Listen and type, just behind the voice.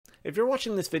If you're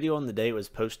watching this video on the day it was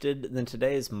posted, then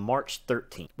today is March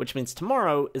 13th, which means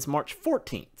tomorrow is March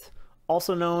 14th,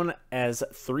 also known as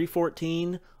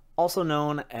 314, also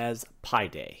known as Pi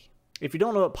Day. If you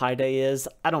don't know what Pi Day is,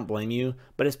 I don't blame you,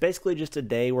 but it's basically just a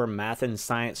day where math and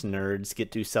science nerds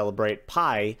get to celebrate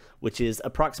pi, which is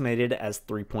approximated as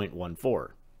 3.14.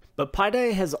 But Pi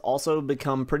Day has also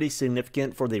become pretty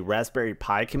significant for the Raspberry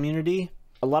Pi community.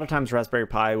 A lot of times Raspberry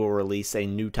Pi will release a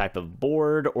new type of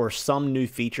board or some new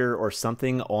feature or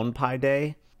something on Pi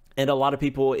Day. And a lot of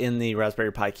people in the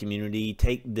Raspberry Pi community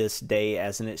take this day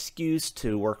as an excuse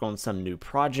to work on some new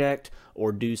project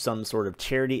or do some sort of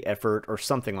charity effort or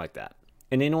something like that.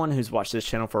 And anyone who's watched this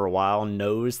channel for a while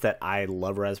knows that I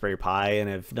love Raspberry Pi and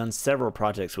have done several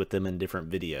projects with them in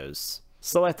different videos.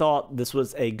 So I thought this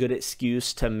was a good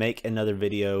excuse to make another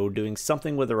video doing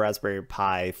something with a Raspberry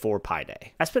Pi for Pi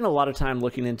Day. I spent a lot of time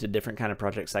looking into different kind of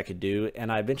projects I could do,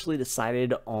 and I eventually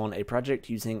decided on a project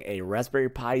using a Raspberry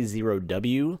Pi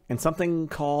 0W and something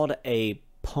called a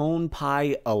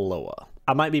P4wnP1 ALOA.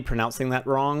 I might be pronouncing that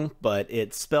wrong, but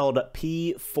it's spelled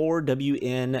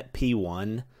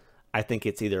P4wnP1. I think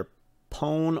it's either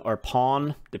Pwn or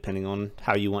Pawn, depending on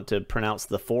how you want to pronounce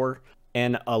the 4.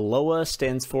 And ALOA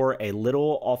stands for a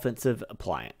Little Offensive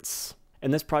Appliance.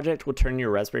 And this project will turn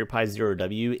your Raspberry Pi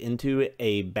 0W into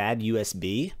a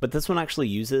BadUSB, but this one actually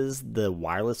uses the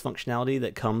wireless functionality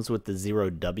that comes with the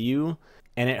 0W,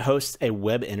 and it hosts a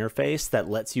web interface that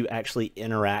lets you actually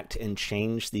interact and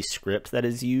change the script that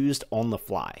is used on the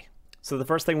fly. So the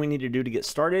first thing we need to do to get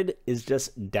started is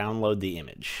just download the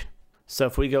image. So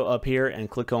if we go up here and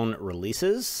click on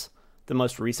Releases, the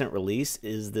most recent release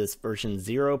is this version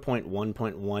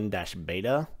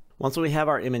 0.1.1-beta. Once we have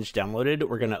our image downloaded,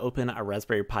 we're going to open our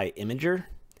Raspberry Pi Imager.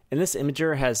 And this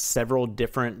Imager has several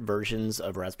different versions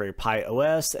of Raspberry Pi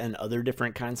OS and other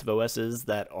different kinds of OSs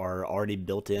that are already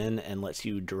built in and lets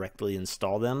you directly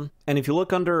install them. And if you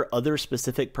look under Other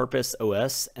Specific Purpose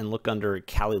OS and look under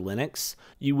Kali Linux,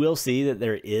 you will see that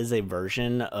there is a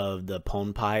version of the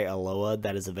P4wnP1 ALOA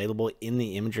that is available in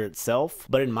the Imager itself.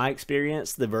 But in my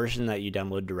experience, the version that you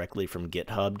download directly from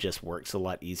GitHub just works a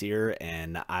lot easier,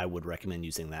 and I would recommend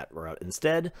using that route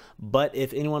instead. But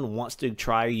if anyone wants to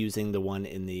try using the one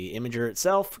in the Imager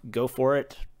itself, go for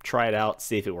it, try it out,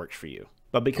 see if it works for you.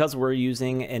 But because we're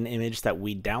using an image that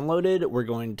we downloaded, we're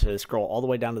going to scroll all the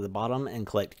way down to the bottom and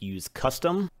click Use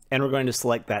Custom, and we're going to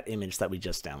select that image that we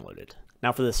just downloaded.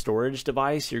 Now for the storage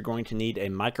device, you're going to need a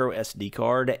micro SD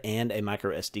card and a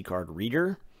micro SD card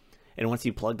reader. And once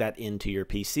you plug that into your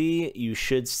PC, you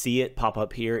should see it pop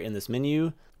up here in this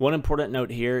menu. One important note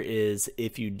here is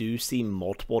if you do see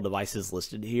multiple devices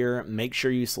listed here, make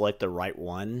sure you select the right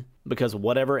one, because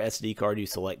whatever SD card you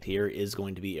select here is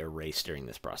going to be erased during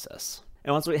this process.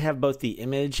 And once we have both the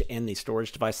image and the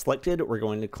storage device selected, we're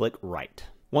going to click Write.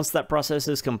 Once that process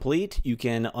is complete, you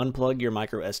can unplug your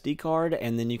micro SD card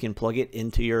and then you can plug it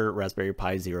into your Raspberry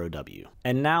Pi 0W.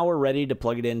 And now we're ready to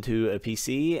plug it into a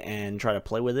PC and try to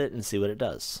play with it and see what it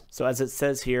does. So as it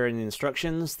says here in the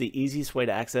instructions, the easiest way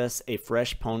to access a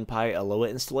fresh P4wnP1 ALOA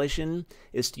installation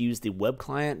is to use the web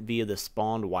client via the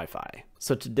spawned Wi-Fi.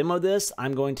 So to demo this,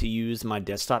 I'm going to use my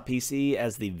desktop PC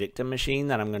as the victim machine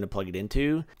that I'm going to plug it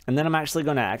into, and then I'm actually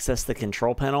going to access the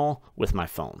control panel with my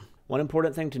phone. One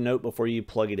important thing to note before you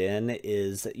plug it in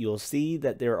is you'll see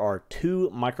that there are 2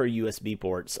 micro USB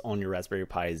ports on your Raspberry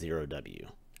Pi 0W. I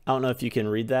don't know if you can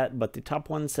read that, but the top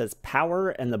one says power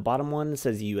and the bottom one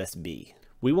says USB.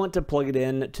 We want to plug it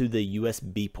in to the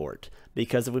USB port,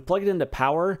 because if we plug it into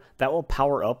power, that will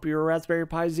power up your Raspberry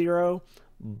Pi Zero,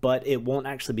 but it won't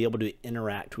actually be able to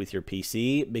interact with your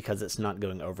PC because it's not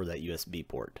going over that USB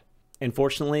port.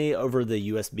 Unfortunately, over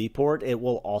the USB port, it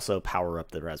will also power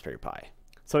up the Raspberry Pi.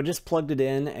 So I just plugged it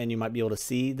in, and you might be able to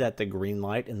see that the green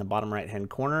light in the bottom right hand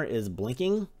corner is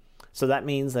blinking. So that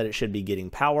means that it should be getting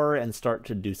power and start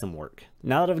to do some work.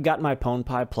 Now that I've got my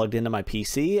P4wnP1 plugged into my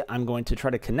PC, I'm going to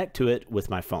try to connect to it with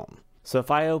my phone. So if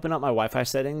I open up my Wi-Fi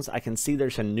settings, I can see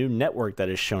there's a new network that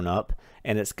has shown up,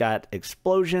 and it's got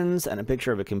explosions and a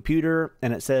picture of a computer,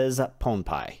 and it says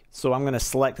P4wnP1. So I'm going to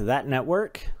select that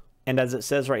network. And as it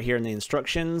says right here in the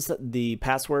instructions, the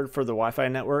password for the Wi-Fi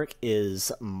network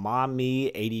is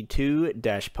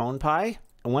mami82-P4wnP1.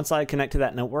 And once I connect to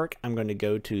that network, I'm going to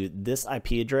go to this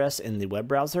IP address in the web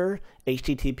browser,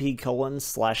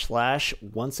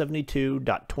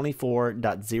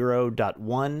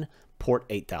 http://172.24.0.1 port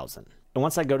 8000. And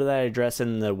once I go to that address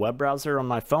in the web browser on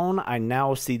my phone, I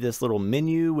now see this little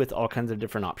menu with all kinds of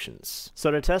different options.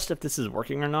 So to test if this is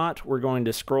working or not, we're going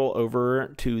to scroll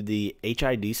over to the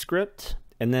HID script,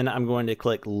 and then I'm going to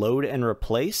click Load and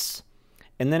Replace.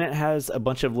 And then it has a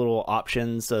bunch of little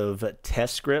options of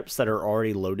test scripts that are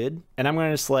already loaded. And I'm going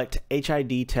to select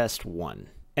HID test 1.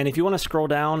 And if you want to scroll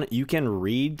down, you can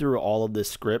read through all of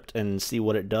this script and see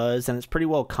what it does, and it's pretty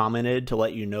well commented to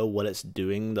let you know what it's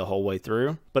doing the whole way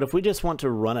through. But if we just want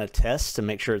to run a test to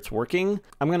make sure it's working,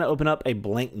 I'm going to open up a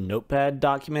blank notepad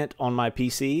document on my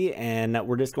PC, and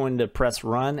we're just going to press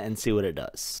run and see what it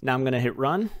does. Now I'm going to hit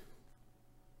run,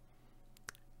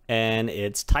 and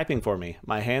it's typing for me.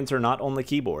 My hands are not on the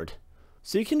keyboard.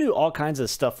 So you can do all kinds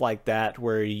of stuff like that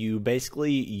where you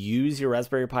basically use your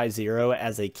Raspberry Pi Zero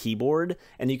as a keyboard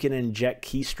and you can inject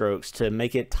keystrokes to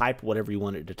make it type whatever you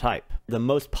want it to type. The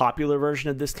most popular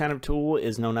version of this kind of tool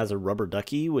is known as a Rubber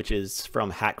Ducky, which is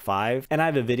from Hack5. And I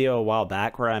have a video a while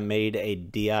back where I made a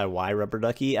DIY Rubber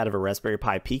Ducky out of a Raspberry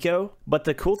Pi Pico. But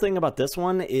the cool thing about this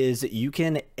one is you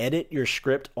can edit your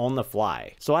script on the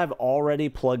fly. So I've already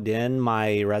plugged in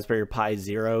my Raspberry Pi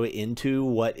Zero into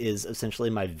what is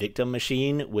essentially my victim machine,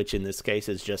 which in this case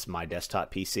is just my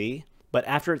desktop PC. But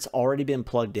after it's already been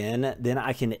plugged in, then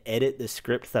I can edit the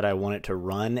script that I want it to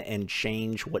run and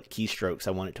change what keystrokes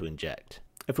I want it to inject.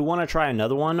 If we want to try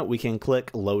another one, we can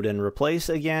click load and replace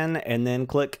again, and then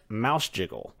click mouse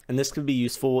jiggle. And this could be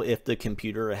useful if the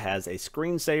computer has a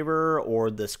screensaver or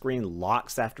the screen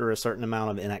locks after a certain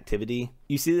amount of inactivity.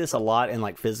 You see this a lot in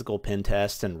like physical pen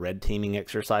tests and red teaming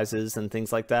exercises and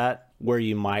things like that, where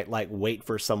you might like wait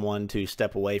for someone to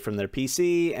step away from their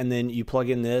PC, and then you plug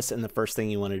in this, and the first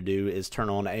thing you want to do is turn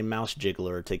on a mouse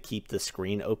jiggler to keep the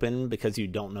screen open because you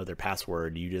don't know their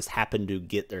password. You just happen to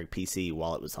get their PC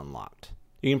while it was unlocked.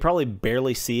 You can probably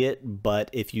barely see it,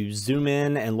 but if you zoom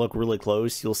in and look really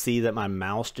close, you'll see that my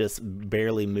mouse just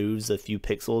barely moves a few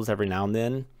pixels every now and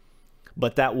then.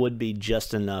 But that would be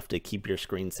just enough to keep your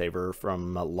screensaver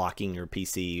from locking your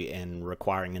PC and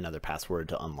requiring another password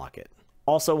to unlock it.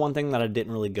 Also, one thing that I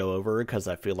didn't really go over because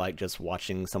I feel like just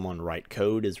watching someone write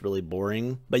code is really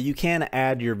boring, but you can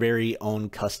add your very own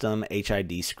custom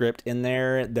HID script in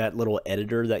there. That little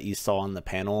editor that you saw on the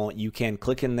panel, you can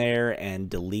click in there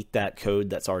and delete that code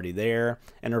that's already there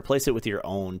and replace it with your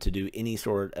own to do any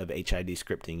sort of HID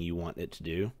scripting you want it to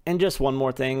do. And just one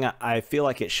more thing, I feel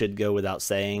like it should go without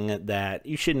saying that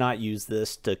you should not use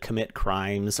this to commit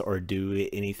crimes or do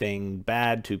anything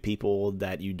bad to people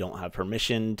that you don't have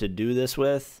permission to do this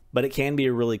with, but it can be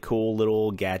a really cool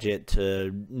little gadget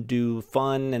to do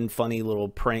fun and funny little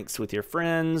pranks with your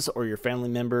friends or your family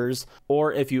members,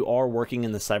 or if you are working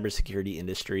in the cybersecurity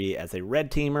industry as a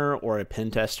red teamer or a pen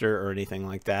tester or anything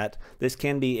like that, this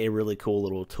can be a really cool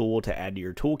little tool to add to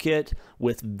your toolkit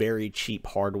with very cheap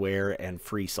hardware and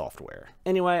free software.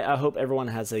 Anyway, I hope everyone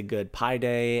has a good Pi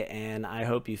Day, and I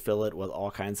hope you fill it with all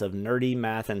kinds of nerdy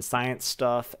math and science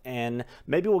stuff, and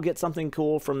maybe we'll get something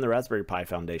cool from the Raspberry Pi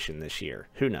Foundation this year.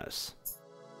 Who knows?